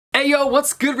Hey yo,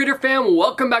 what's good reader fam?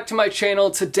 Welcome back to my channel.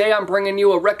 Today I'm bringing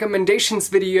you a recommendations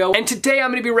video, and today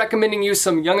I'm going to be recommending you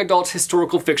some young adult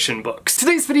historical fiction books.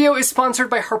 Today's video is sponsored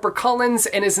by HarperCollins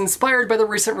and is inspired by the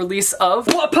recent release of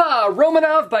Whoopah!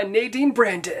 Romanov by Nadine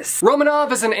Brandis.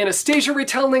 Romanov is an Anastasia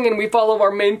retelling, and we follow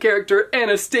our main character,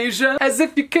 Anastasia, as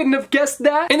if you couldn't have guessed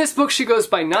that. In this book she goes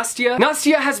by Nastya.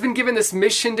 Nastya has been given this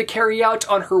mission to carry out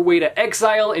on her way to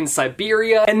exile in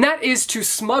Siberia, and that is to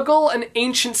smuggle an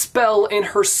ancient spell in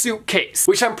her suitcase,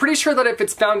 which I'm pretty sure that if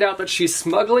it's found out that she's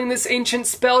smuggling this ancient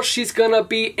spell, she's gonna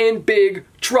be in big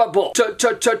trouble.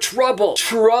 Trouble.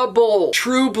 Trouble.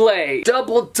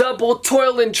 Double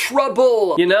toil and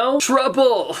trouble. You know?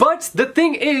 Trouble. But the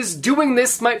thing is, doing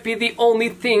this might be the only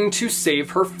thing to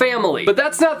save her family. But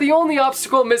that's not the only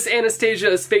obstacle Miss Anastasia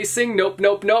is facing. Nope.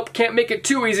 Can't make it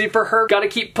too easy for her. Gotta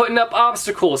keep putting up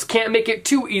obstacles. Can't make it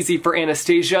too easy for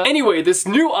Anastasia. Anyway, this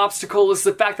new obstacle is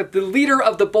the fact that the leader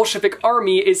of the Bolshevik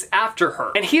army is after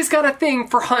her, and he's got a thing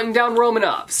for hunting down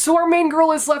Romanov. So our main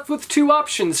girl is left with two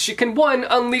options. She can, one,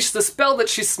 unleash the spell that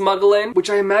she's smuggling, which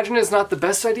I imagine is not the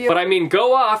best idea, but I mean,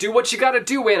 go off, do what you gotta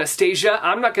do, Anastasia,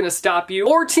 I'm not gonna stop you.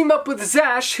 Or team up with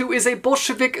Zash, who is a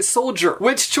Bolshevik soldier.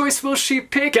 Which choice will she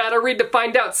pick? Gotta read to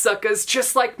find out, suckers,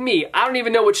 just like me. I don't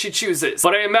even know what she chooses,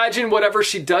 but I imagine whatever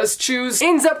she does choose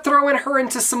ends up throwing her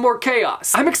into some more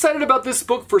chaos. I'm excited about this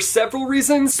book for several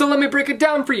reasons, so let me break it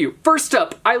down for you. First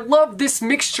up, I love this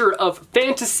mixture of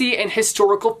fantasy and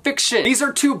historical fiction. These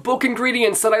are two book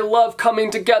ingredients that I love coming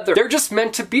together. They're just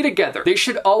meant to be together. They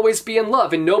should always be in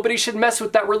love, and nobody should mess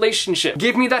with that relationship.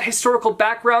 Give me that historical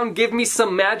background, give me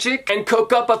some magic, and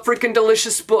cook up a freaking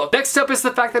delicious book. Next up is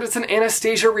the fact that it's an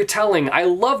Anastasia retelling. I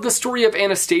love the story of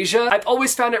Anastasia. I've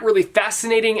always found it really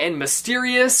fascinating and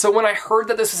mysterious, so when I heard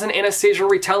that this was an Anastasia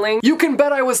retelling, you can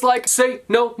bet I was like, say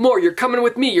no more, you're coming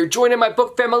with me, you're joining my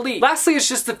book family. Lastly, it's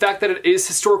just the fact that it is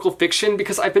historical fiction,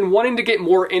 because I've been wanting to get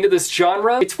more into this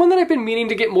genre. It's one that I've been meaning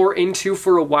to get more into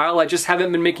for a while, I just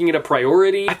haven't been making it a priority.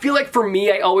 I feel like for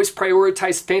me, I always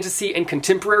prioritize fantasy and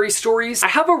contemporary stories. I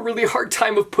have a really hard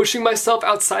time of pushing myself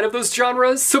outside of those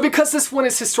genres, so because this one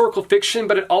is historical fiction,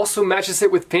 but it also matches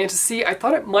it with fantasy, I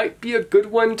thought it might be a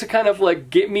good one to kind of like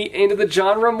get me into the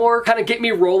genre more, kind of get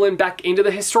me rolling back into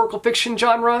the historical fiction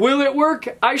genre. Will it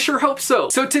work? I sure hope so.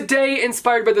 So today,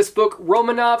 inspired by this book,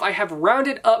 Romanov, I have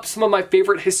rounded up some of my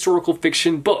favorite historical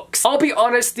fiction books. I'll be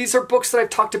honest, these are books that I've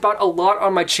talked about a lot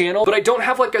on my channel, but I don't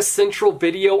have like a central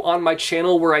video on my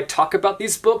channel where I talk about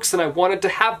these books, and I wanted to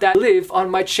have that live on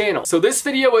my channel. So this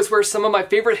video is where some of my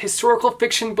favorite historical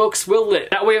fiction books will live.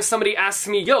 That way if somebody asks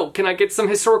me, yo, can I get some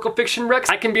historical fiction recs?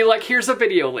 I can be like, here's a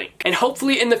video link. And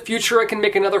hopefully in the future I can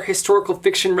make another historical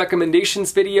fiction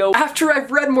recommendations video after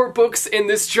I've read more books in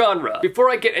this genre.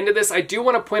 Before I get into this, I do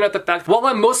want to point out the fact, while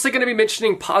I'm mostly going to be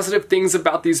mentioning positive things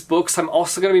about these books, I'm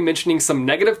also going to be mentioning some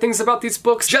negative things about these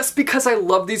books. Just because I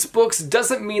love these books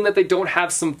doesn't mean that they don't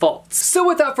have some faults. So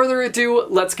without further ado,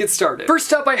 let's get started.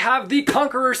 First up, I have the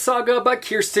Conqueror's Saga by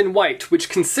Kierston White, which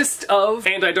consists of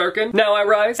And I Darken, Now I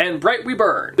Rise, and Bright We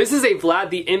Burn. This is a Vlad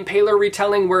the Impaler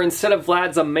retelling where instead of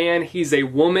Vlad's a man, he's a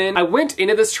woman. I went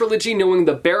into this trilogy knowing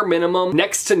the bare minimum,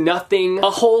 next to nothing, a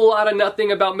whole lot of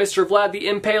nothing about Mr. Vlad the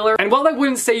Impaler. And while I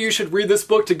wouldn't say you should read this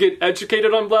book to get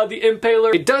educated on Vlad the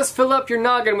Impaler, it does fill up your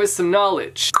noggin with some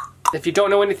knowledge. If you don't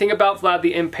know anything about Vlad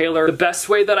the Impaler, the best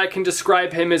way that I can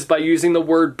describe him is by using the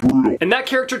word brutal. And that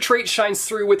character trait shines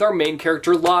through with our main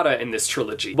character Lada in this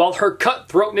trilogy. While her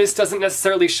cutthroatness doesn't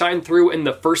necessarily shine through in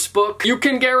the first book, you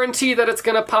can guarantee that it's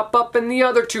gonna pop up in the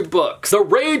other two books. The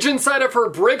rage inside of her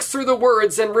breaks through the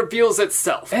words and reveals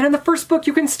itself. And in the first book,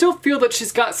 you can still feel that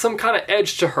she's got some kind of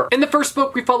edge to her. In the first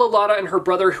book, we follow Lada and her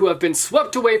brother who have been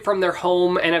swept away from their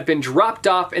home and have been dropped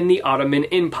off in the Ottoman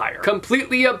Empire,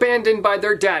 completely abandoned by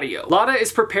their daddy-o. Lada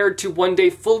is prepared to one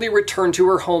day fully return to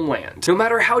her homeland. No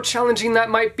matter how challenging that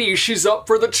might be, she's up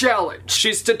for the challenge.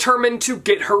 She's determined to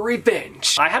get her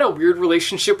revenge. I had a weird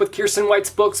relationship with Kierston White's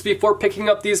books before picking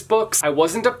up these books. I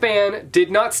wasn't a fan,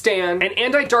 did not stan,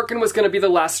 and I Darken was gonna be the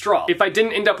last straw. If I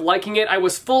didn't end up liking it, I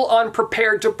was full on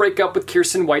prepared to break up with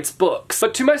Kierston White's books.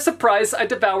 But to my surprise, I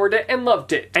devoured it and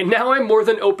loved it. And now I'm more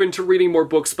than open to reading more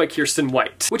books by Kierston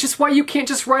White. Which is why you can't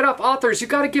just write off authors, you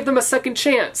gotta give them a second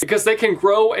chance. Because they can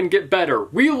grow and get better.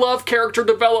 We love character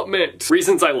development.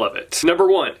 Reasons I love it. Number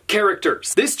 1,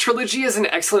 characters. This trilogy is an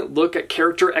excellent look at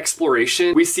character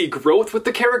exploration. We see growth with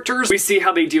the characters, we see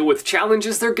how they deal with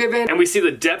challenges they're given, and we see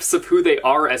the depths of who they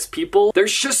are as people.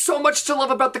 There's just so much to love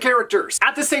about the characters.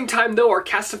 At the same time though, our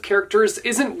cast of characters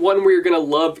isn't one where you're gonna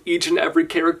love each and every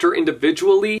character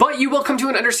individually, but you will come to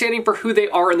an understanding for who they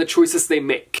are and the choices they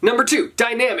make. Number 2,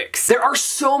 dynamics. There are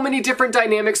so many different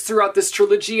dynamics throughout this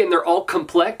trilogy and they're all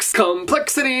complex.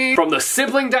 Complexity! family, from the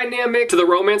sibling dynamic to the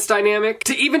romance dynamic,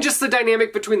 to even just the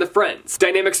dynamic between the friends.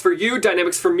 Dynamics for you,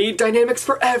 dynamics for me, dynamics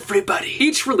for everybody.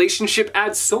 Each relationship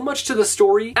adds so much to the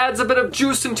story, adds a bit of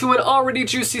juice into an already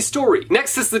juicy story.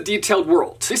 Next is the detailed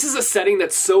world. This is a setting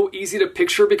that's so easy to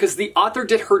picture because the author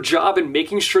did her job in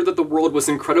making sure that the world was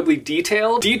incredibly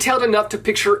detailed enough to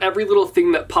picture every little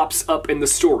thing that pops up in the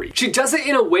story. She does it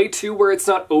in a way too where it's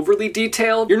not overly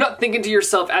detailed. You're not thinking to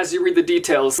yourself as you read the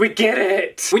details, we get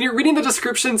it. When you're reading the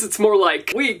descriptions, it's more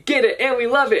like, we get it and we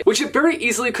love it, which it very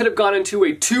easily could have gone into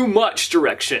a too much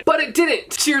direction, but it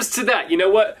didn't. Cheers to that. You know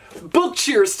what? Book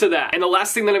cheers to that. And the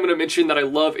last thing that I'm going to mention that I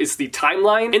love is the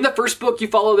timeline. In the first book, you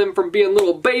follow them from being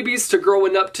little babies to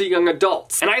growing up to young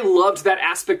adults. And I loved that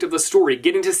aspect of the story,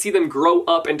 getting to see them grow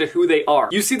up into who they are.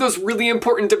 You see those really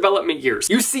important development years.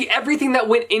 You see everything that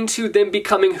went into them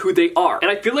becoming who they are. And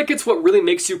I feel like it's what really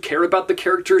makes you care about the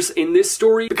characters in this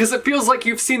story because it feels like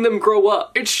you've seen them grow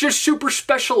up. It's just super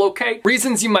special, okay?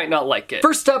 Reasons you might not like it.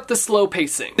 First up, the slow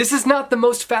pacing. This is not the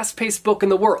most fast-paced book in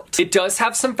the world. It does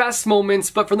have some fast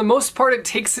moments, but for the most part, it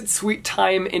takes its sweet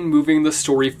time in moving the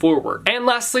story forward. And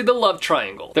lastly, the love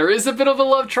triangle. There is a bit of a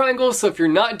love triangle, so if you're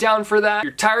not down for that,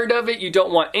 you're tired of it, you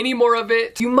don't want any more of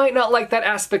it, you might not like that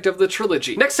aspect of the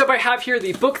trilogy. Next up, I have here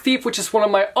The Book Thief, which is one of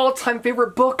my all-time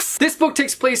favorite books. This book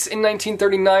takes place in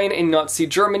 1939 in Nazi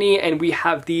Germany, and we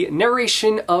have the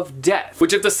narration of death,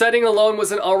 which if the setting alone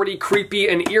wasn't already creepy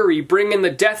and eerie, bring in the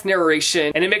death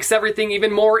narration, and it makes everything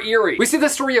even more eerie. We see the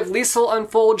story of Liesel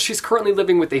unfold. She's currently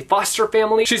living with a foster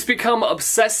family. She's become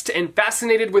obsessed and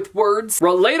fascinated with words.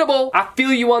 Relatable! I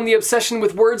feel you on the obsession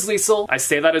with words, Liesel. I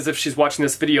say that as if she's watching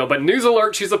this video, but news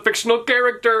alert, she's a fictional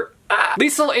character.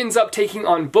 Liesel ends up taking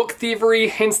on book thievery,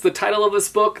 hence the title of this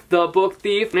book, The Book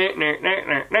Thief.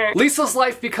 Liesel's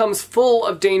life becomes full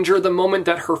of danger the moment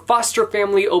that her foster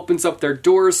family opens up their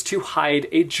doors to hide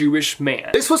a Jewish man.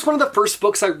 This was one of the first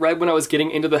books I read when I was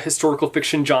getting into the historical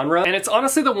fiction genre, and it's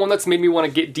honestly the one that's made me want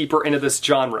to get deeper into this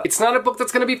genre. It's not a book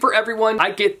that's going to be for everyone,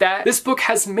 I get that. This book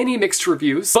has many mixed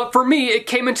reviews, but for me, it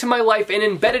came into my life and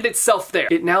embedded itself there.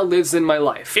 It now lives in my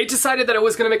life. It decided that it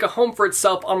was going to make a home for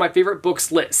itself on my favorite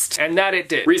books list. And that it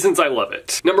did. Reasons I love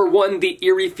it. Number one, the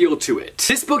eerie feel to it.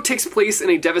 This book takes place in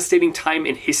a devastating time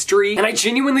in history, and I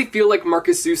genuinely feel like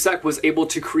Marcus Zusak was able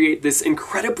to create this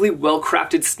incredibly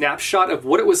well-crafted snapshot of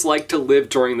what it was like to live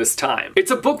during this time.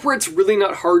 It's a book where it's really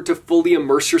not hard to fully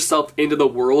immerse yourself into the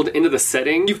world, into the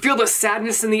setting. You feel the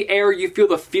sadness in the air, you feel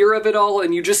the fear of it all,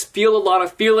 and you just feel a lot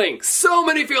of feelings. So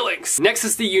many feelings! Next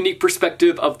is the unique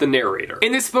perspective of the narrator.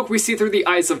 In this book, we see through the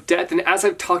eyes of death, and as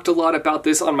I've talked a lot about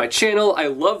this on my channel, I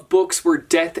love books where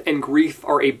death and grief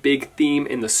are a big theme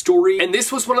in the story, and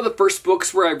this was one of the first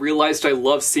books where I realized I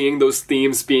love seeing those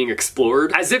themes being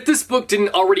explored. As if this book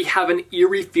didn't already have an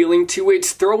eerie feeling to it,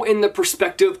 throw in the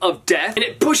perspective of death, and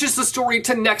it pushes the story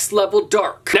to next level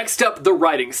dark. Next up, the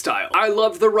writing style. I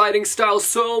love the writing style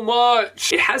so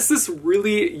much. It has this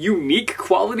really unique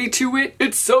quality to it.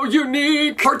 It's so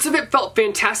unique! Parts of it felt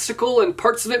fantastical, and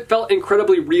parts of it felt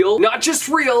incredibly real. Not just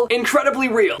real, incredibly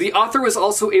real. The author was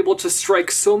also able to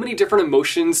strike so many different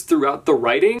emotions throughout the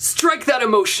writing. Strike that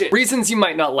emotion! Reasons you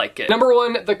might not like it. Number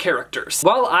one, the characters.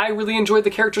 While I really enjoyed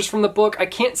the characters from the book, I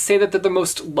can't say that they're the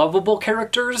most lovable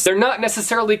characters. They're not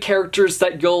necessarily characters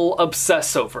that you'll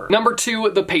obsess over. Number two,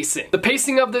 the pacing. The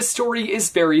pacing of this story is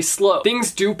very slow.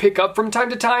 Things do pick up from time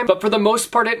to time, but for the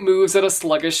most part it moves at a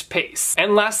sluggish pace.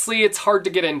 And lastly, it's hard to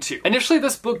get into. Initially,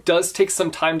 this book does take some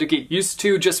time to get used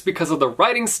to just because of the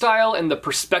writing style and the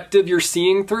perspective you're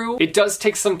seeing through. It does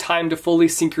take some time to fully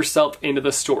sink yourself into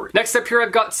the story. Next up here,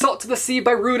 I've got Salt to the Sea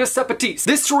by RUTA SEPETYS.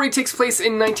 This story takes place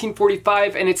in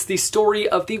 1945, and it's the story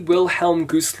of the Wilhelm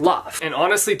Gustloff. And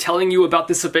honestly, telling you about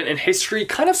this event in history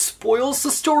kind of spoils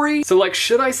the story. So like,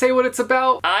 should I say what it's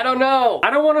about? I don't know. I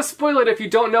don't want to spoil it if you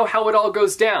don't know how it all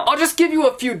goes down. I'll just give you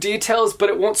a few details, but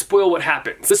it won't spoil what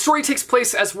happens. The story takes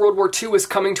place as World War II is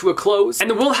coming to a close, and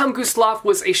the Wilhelm Gustloff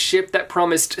was a ship that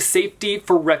promised safety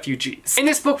for refugees. In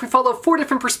this book, we follow 4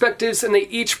 different perspectives, and they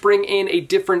each bring in a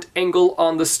different angle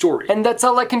on the story. And that's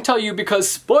all I can tell you because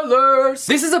spoilers!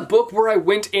 This is a book where I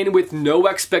went in with no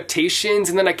expectations,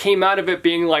 and then I came out of it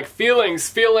being like, feelings,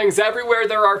 feelings, everywhere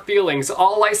there are feelings.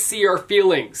 All I see are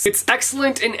feelings. It's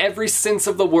excellent in every sense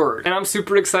of the word. And I'm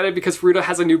super excited because RUTA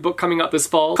has a new book coming out this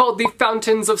fall called The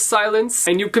Fountains of Silence,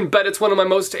 and you can bet it's one of my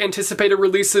most anticipated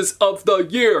releases of the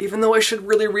year. Even though I should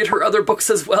really read her other books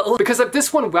as well. Because if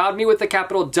this one wowed me with a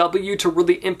capital W to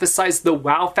really emphasize the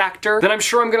wow factor, then I'm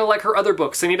sure I'm gonna like her other books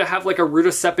books. I need to have like a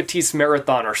RUTA SEPETYS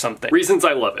marathon or something. Reasons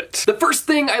I love it. The first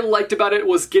thing I liked about it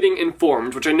was getting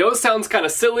informed, which I know sounds kind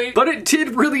of silly, but it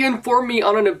did really inform me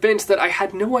on an event that I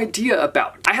had no idea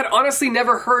about. I had honestly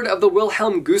never heard of the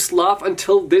Wilhelm Gustloff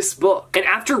until this book. And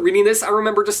after reading this, I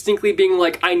remember distinctly being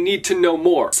like, I need to know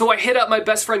more. So I hit up my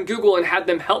best friend Google and had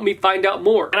them help me find out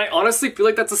more. And I honestly feel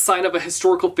like that's a sign of a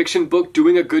historical fiction book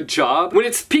doing a good job, when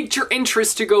it's piqued your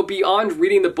interest to go beyond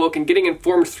reading the book and getting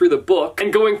informed through the book,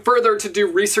 and going further to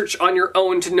do research on your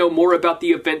own to know more about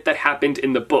the event that happened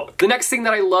in the book. The next thing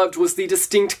that I loved was the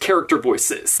distinct character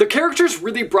voices. The characters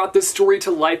really brought this story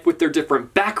to life with their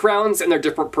different backgrounds and their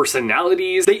different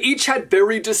personalities. They each had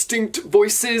very distinct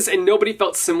voices and nobody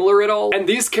felt similar at all. And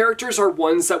these characters are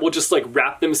ones that will just like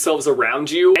wrap themselves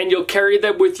around you and you'll carry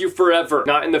them with you forever.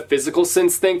 Not in the physical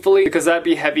sense, thankfully, because that'd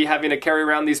be heavy having to carry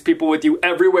around these people with you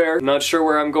everywhere. Not sure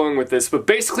where I'm going with this, but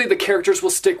basically the characters will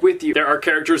stick with you. There are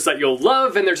characters that you'll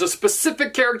love and there's a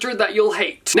specific character that you'll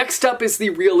hate. Next up is the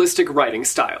realistic writing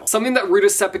style. Something that RUTA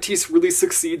SEPETYS really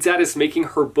succeeds at is making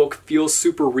her book feel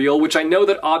super real, which I know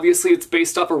that obviously it's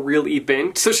based off a real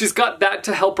event, so she's got that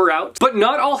to help her out. But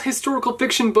not all historical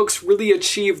fiction books really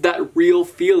achieve that real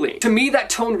feeling. To me, that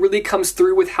tone really comes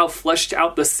through with how fleshed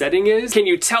out the setting is. Can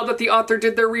you tell that the author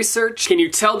did their research? Can you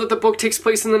tell that the book takes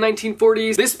place in the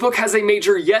 1940s? This book has a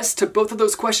major yes to both of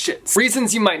those questions.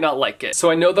 Reasons you might not like it.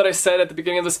 So I know that I said at the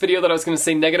beginning of this video that I was going to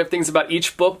say negative things about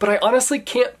each book, but I honestly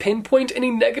can't pinpoint any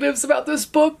negatives about this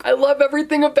book. I love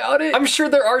everything about it. I'm sure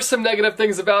there are some negative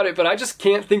things about it, but I just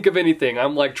can't think of anything.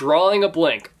 I'm like drawing a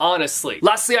blank, honestly.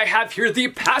 Lastly, I have here the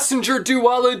passenger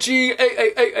duology.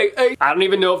 I don't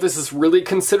even know if this is really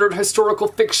considered historical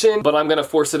fiction, but I'm gonna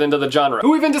force it into the genre.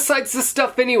 Who even decides this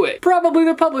stuff anyway? Probably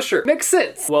the publisher. Makes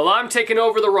sense. Well, I'm taking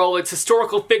over the role. It's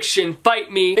historical fiction.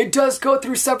 Fight me. It does go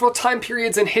through several time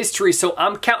periods in history, so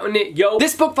I'm counting it, yo.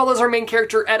 This book follows our main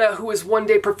character, Etta, who is one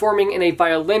day performing in a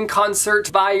violin concert,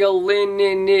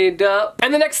 violining it up.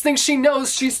 And the next thing she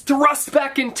knows, she's thrust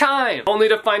back in time, only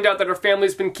to find out that her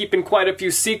family's been keeping quite a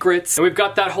few secrets. And we've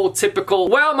got that whole typical,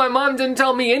 well, my mom didn't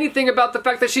tell me anything about the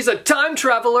fact that she's a time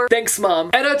traveler. Thanks, Mom.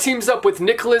 Etta teams up with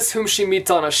Nicholas, whom she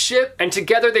meets on a ship, and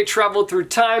together they travel through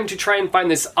time to try and find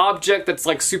this object that's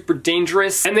like super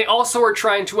dangerous. And they also are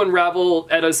trying to unravel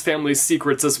Etta's family's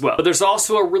secrets as well. But there's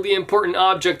also a really important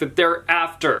object that they're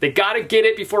after. They gotta get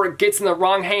it before it gets in the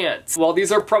wrong hands. While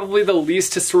these are probably the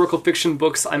least historical fiction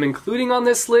books I'm including on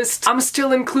this list, I'm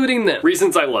still including them.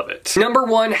 Reasons I love it. Number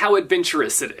one, how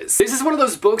adventurous it is. This is one of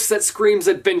those books that screams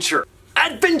adventure.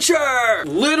 Adventure!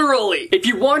 Literally! If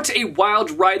you want a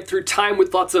wild ride through time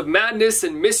with lots of madness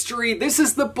and mystery, this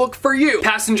is the book for you.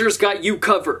 Passengers got you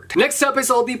covered. Next up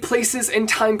is all the places and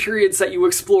time periods that you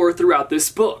explore throughout this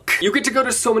book. You get to go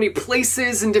to so many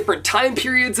places and different time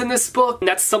periods in this book, and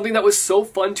that's something that was so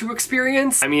fun to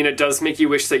experience. I mean, it does make you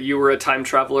wish that you were a time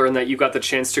traveler and that you got the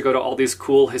chance to go to all these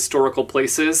cool historical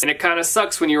places, and it kind of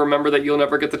sucks when you remember that you'll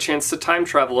never get the chance to time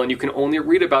travel and you can only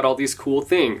read about all these cool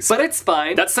things. But it's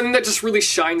fine. That's something that just really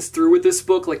shines through with this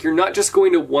book. Like, you're not just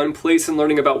going to one place and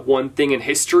learning about one thing in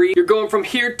history. You're going from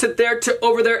here to there to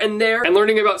over there and there and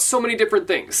learning about so many different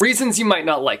things. Reasons you might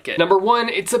not like it. Number one,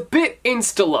 it's a bit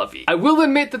insta-lovey. I will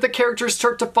admit that the characters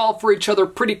start to fall for each other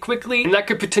pretty quickly, and that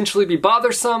could potentially be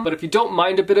bothersome, but if you don't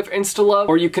mind a bit of insta-love,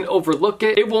 or you can overlook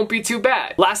it, it won't be too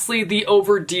bad. Lastly, the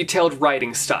over-detailed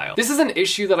writing style. This is an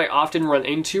issue that I often run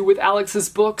into with Alex's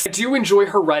books. I do enjoy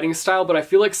her writing style, but I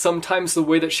feel like sometimes the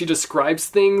way that she describes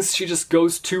things, she just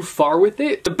goes too far with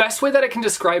it. The best way that I can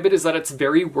describe it is that it's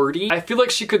very wordy. I feel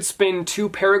like she could spend 2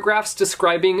 paragraphs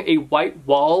describing a white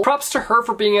wall. Props to her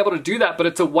for being able to do that, but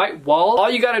it's a white wall.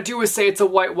 All you gotta do is say it's a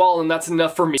white wall and that's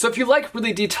enough for me. So if you like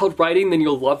really detailed writing, then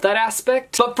you'll love that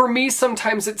aspect. But for me,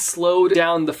 sometimes it slowed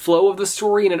down the flow of the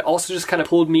story and it also just kind of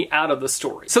pulled me out of the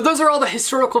story. So those are all the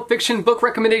historical fiction book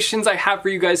recommendations I have for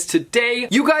you guys today.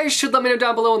 You guys should let me know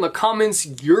down below in the comments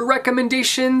your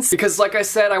recommendations, because like I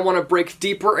said, I want to break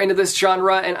deeper into this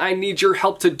genre and I need your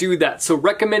help to do that. So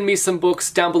recommend me some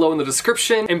books down below in the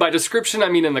description, and by description I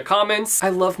mean in the comments. I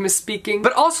love misspeaking.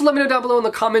 But also let me know down below in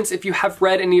the comments if you have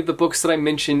read any of the books that I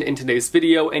mentioned in today's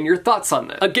video and your thoughts on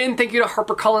them. Again, thank you to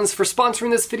HarperCollins for sponsoring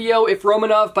this video. If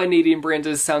Romanov by Nadine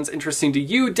Brandes sounds interesting to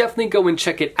you, definitely go and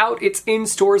check it out. It's in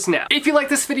stores now. If you like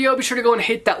this video, be sure to go and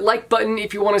hit that like button.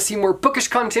 If you want to see more bookish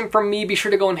content from me, be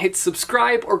sure to go and hit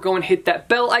subscribe or go and hit that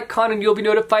bell icon and you'll be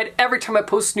notified every time I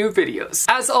post new videos.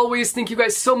 As always, thank you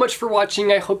guys so much for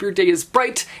watching. I hope your day is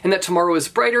bright and that tomorrow is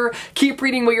brighter. Keep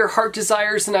reading what your heart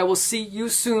desires and I will see you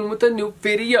soon with a new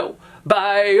video.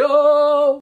 Bye! -oh!